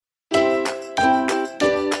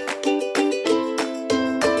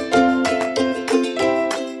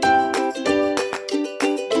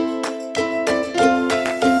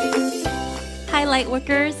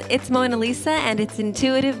Lightworkers, it's Mona Lisa and it's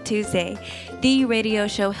Intuitive Tuesday, the radio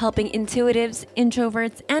show helping intuitives,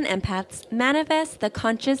 introverts, and empaths manifest the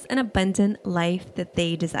conscious and abundant life that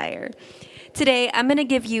they desire. Today, I'm going to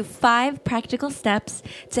give you 5 practical steps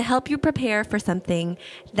to help you prepare for something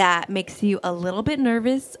that makes you a little bit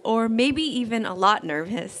nervous or maybe even a lot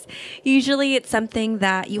nervous. Usually, it's something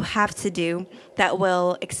that you have to do that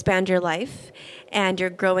will expand your life and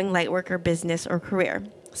your growing lightworker business or career,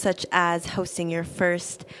 such as hosting your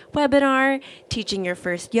first webinar, teaching your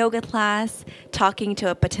first yoga class, talking to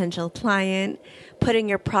a potential client, putting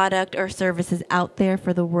your product or services out there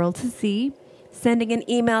for the world to see, sending an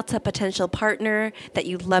email to a potential partner that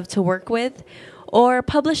you'd love to work with, or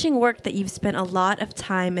publishing work that you've spent a lot of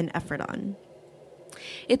time and effort on.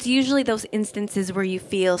 It's usually those instances where you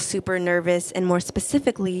feel super nervous and more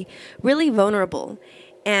specifically, really vulnerable.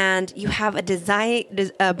 And you have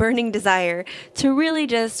a burning desire to really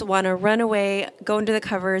just want to run away, go into the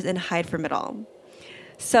covers, and hide from it all.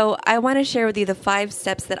 So I want to share with you the 5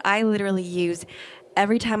 steps that I literally use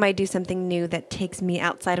every time I do something new that takes me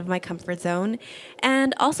outside of my comfort zone,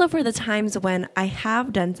 and also for the times when I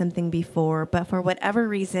have done something before, but for whatever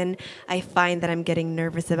reason, I find that I'm getting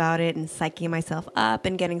nervous about it and psyching myself up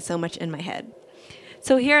and getting so much in my head.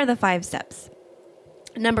 So here are the 5 steps.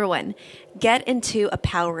 Number 1, get into a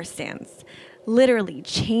power stance. Literally,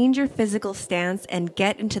 change your physical stance and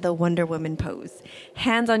get into the Wonder Woman pose.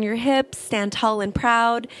 Hands on your hips, stand tall and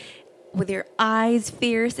proud, with your eyes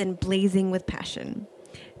fierce and blazing with passion.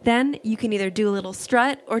 Then you can either do a little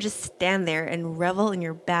strut or just stand there and revel in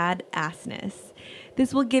your badassness.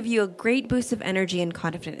 This will give you a great boost of energy and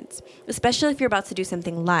confidence, especially if you're about to do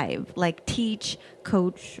something live, like teach,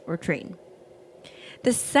 coach, or train.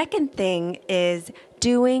 The second thing is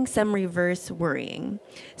doing some reverse worrying.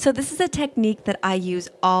 So this is a technique that I use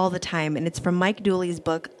all the time, and it's from Mike Dooley's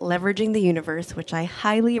book, Leveraging the Universe, which I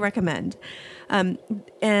highly recommend. And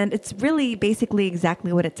it's really basically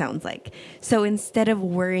exactly what it sounds like. So instead of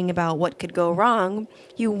worrying about what could go wrong,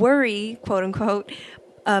 you worry, quote unquote,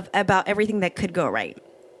 about everything that could go right.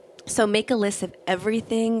 So make a list of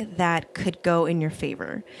everything that could go in your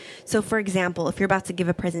favor. So for example, if you're about to give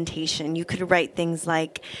a presentation, you could write things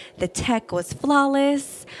like, the tech was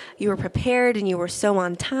flawless, you were prepared and you were so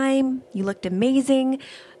on time, you looked amazing,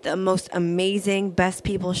 the most amazing, best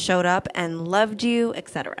people showed up and loved you,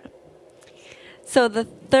 etc. So the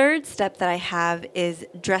third step that I have is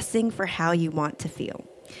dressing for how you want to feel.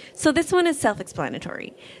 So this one is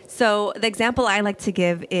self-explanatory. So the example I like to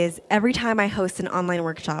give is every time I host an online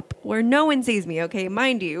workshop where no one sees me, okay,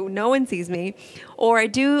 mind you, no one sees me, or I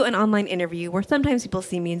do an online interview where sometimes people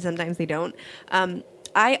see me and sometimes they don't,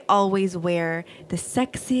 I always wear the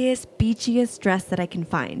sexiest, beachiest dress that I can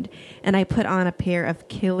find, and I put on a pair of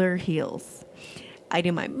killer heels. I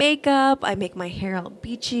do my makeup, I make my hair all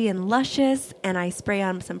beachy and luscious, and I spray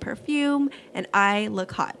on some perfume, and I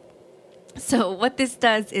look hot. So what this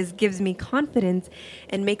does is gives me confidence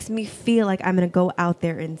and makes me feel like I'm going to go out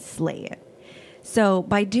there and slay it. So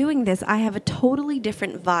by doing this, I have a totally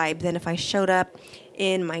different vibe than if I showed up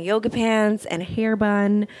in my yoga pants and a hair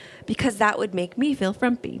bun, because that would make me feel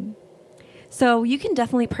frumpy. So you can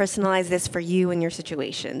definitely personalize this for you and your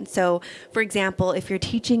situation. So for example, if you're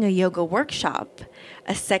teaching a yoga workshop,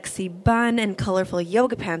 a sexy bun and colorful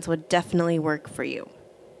yoga pants would definitely work for you.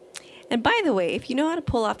 And by the way, if you know how to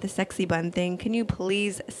pull off the sexy bun thing, can you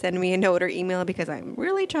please send me a note or email, because I'm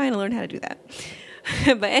really trying to learn how to do that.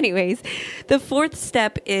 But anyways, the 4th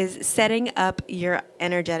step is setting up your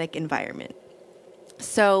energetic environment.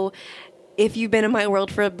 So if you've been in my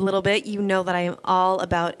world for a little bit, you know that I am all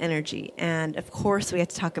about energy. And of course, we have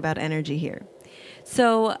to talk about energy here.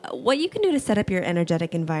 So what you can do to set up your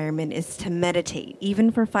energetic environment is to meditate,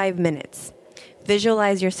 even for 5 minutes.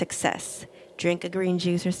 Visualize your success. Drink a green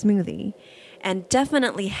juice or smoothie, and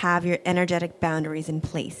definitely have your energetic boundaries in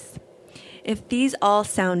place. If these all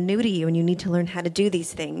sound new to you and you need to learn how to do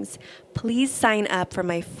these things, please sign up for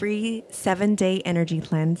my free 7-day energy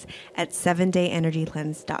cleanse at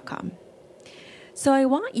 7dayenergycleanse.com. So I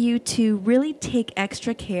want you to really take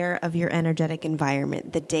extra care of your energetic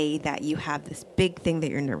environment the day that you have this big thing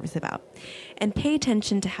that you're nervous about, and pay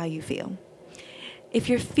attention to how you feel. If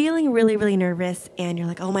you're feeling really, really nervous and you're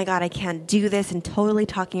like, oh my God, I can't do this, and totally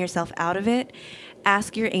talking yourself out of it,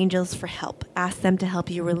 ask your angels for help. Ask them to help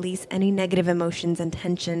you release any negative emotions and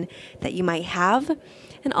tension that you might have,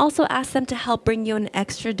 and also ask them to help bring you an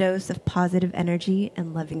extra dose of positive energy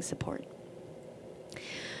and loving support.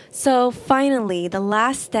 So finally, the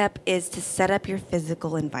last step is to set up your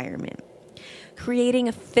physical environment. creating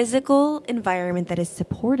a physical environment that is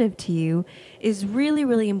supportive to you is really,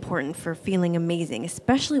 really important for feeling amazing,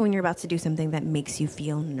 especially when you're about to do something that makes you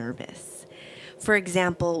feel nervous. For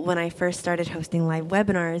example, when I first started hosting live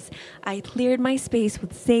webinars, I cleared my space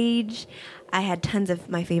with sage. I had tons of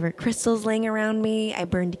my favorite crystals laying around me. I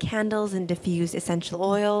burned candles and diffused essential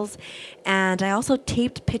oils. And I also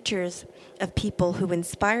taped pictures of people who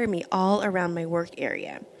inspire me all around my work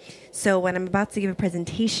area. So when I'm about to give a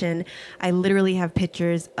presentation, I literally have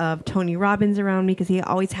pictures of Tony Robbins around me because he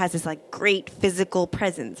always has this like great physical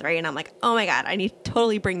presence, right? And I'm like, oh my God, I need to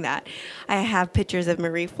totally bring that. I have pictures of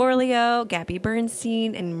Marie Forleo, Gabby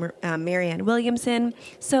Bernstein, and Marianne Williamson.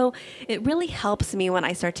 So it really helps me when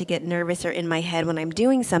I start to get nervous or in my head when I'm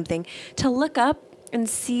doing something to look up and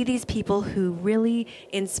see these people who really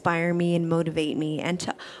inspire me and motivate me and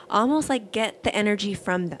to almost like get the energy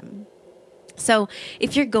from them. So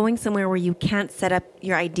if you're going somewhere where you can't set up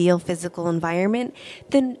your ideal physical environment,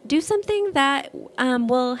 then do something that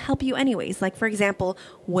will help you anyways. Like, for example,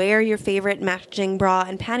 wear your favorite matching bra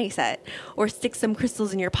and panty set, or stick some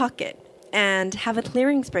crystals in your pocket and have a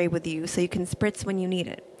clearing spray with you so you can spritz when you need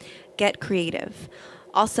it. Get creative.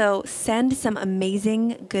 Also, send some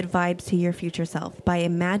amazing good vibes to your future self by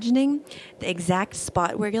imagining the exact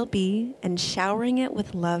spot where you'll be and showering it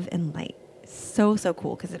with love and light. So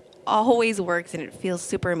cool because it always works and it feels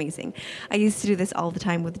super amazing. I used to do this all the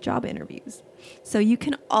time with job interviews. So you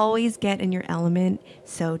can always get in your element.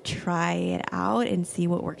 So try it out and see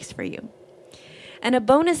what works for you. And a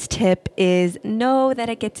bonus tip is know that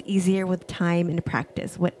it gets easier with time and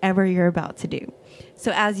practice, whatever you're about to do.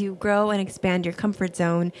 So as you grow and expand your comfort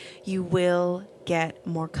zone, you will get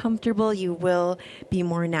more comfortable, you will be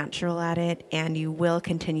more natural at it, and you will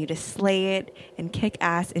continue to slay it and kick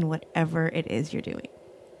ass in whatever it is you're doing.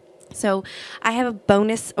 So I have a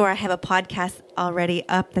podcast already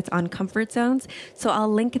up that's on comfort zones. So I'll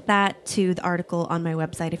link that to the article on my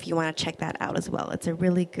website if you want to check that out as well. It's a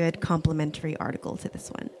really good complimentary article to this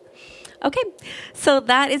one. Okay, so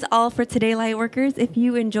that is all for today, Lightworkers. If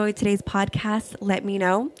you enjoyed today's podcast, let me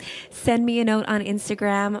know. Send me a note on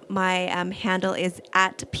Instagram. My handle is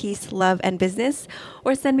 @Peace, Love, and Business,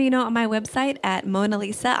 or send me a note on my website at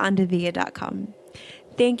monalisaandevilla.com.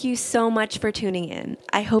 Thank you so much for tuning in.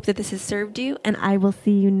 I hope that this has served you, and I will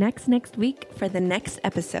see you next week for the next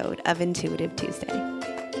episode of Intuitive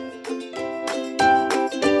Tuesday.